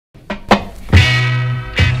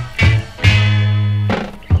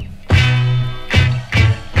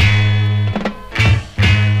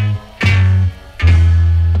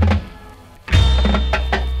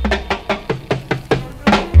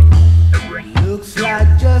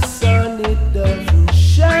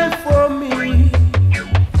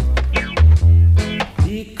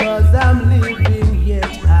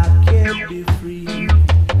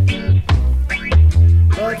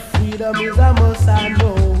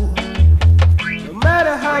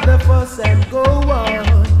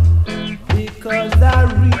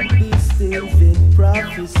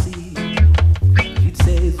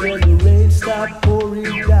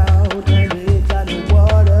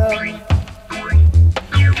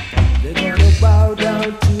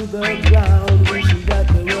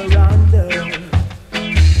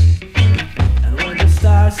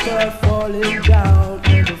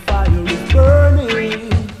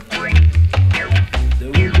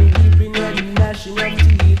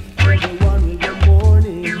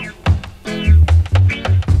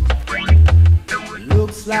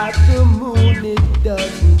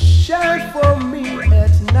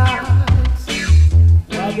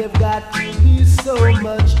got to be so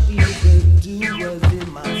much evil doers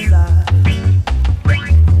in my sight.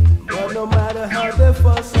 But no matter how the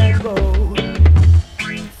fuss I go,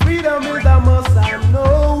 freedom is a must I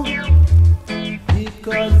know,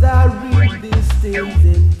 because I read these things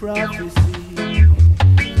in prophecy.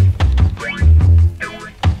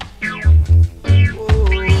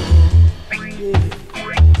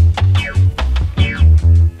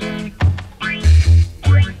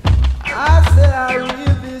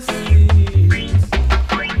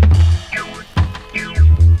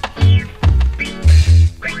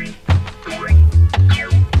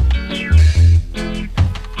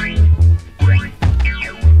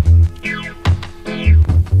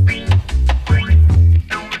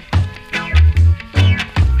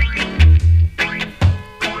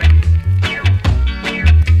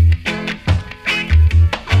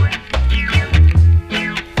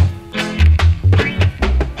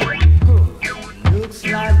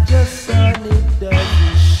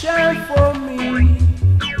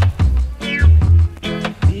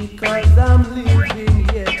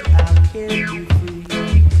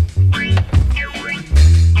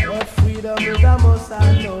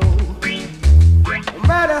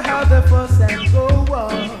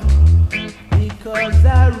 Because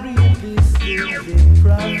I read these things in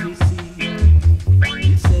prophecy.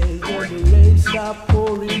 It says when the rain stop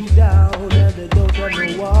pouring down and they don't have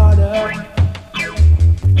no water,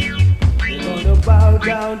 they're gonna bow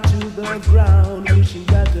down to the ground, wishing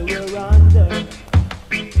that they were under.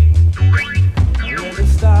 And when the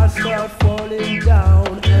stars start falling down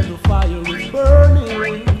and the fire is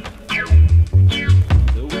burning, there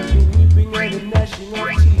will be weeping and the gnashing of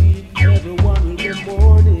teeth, everyone will be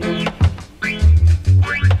mourning.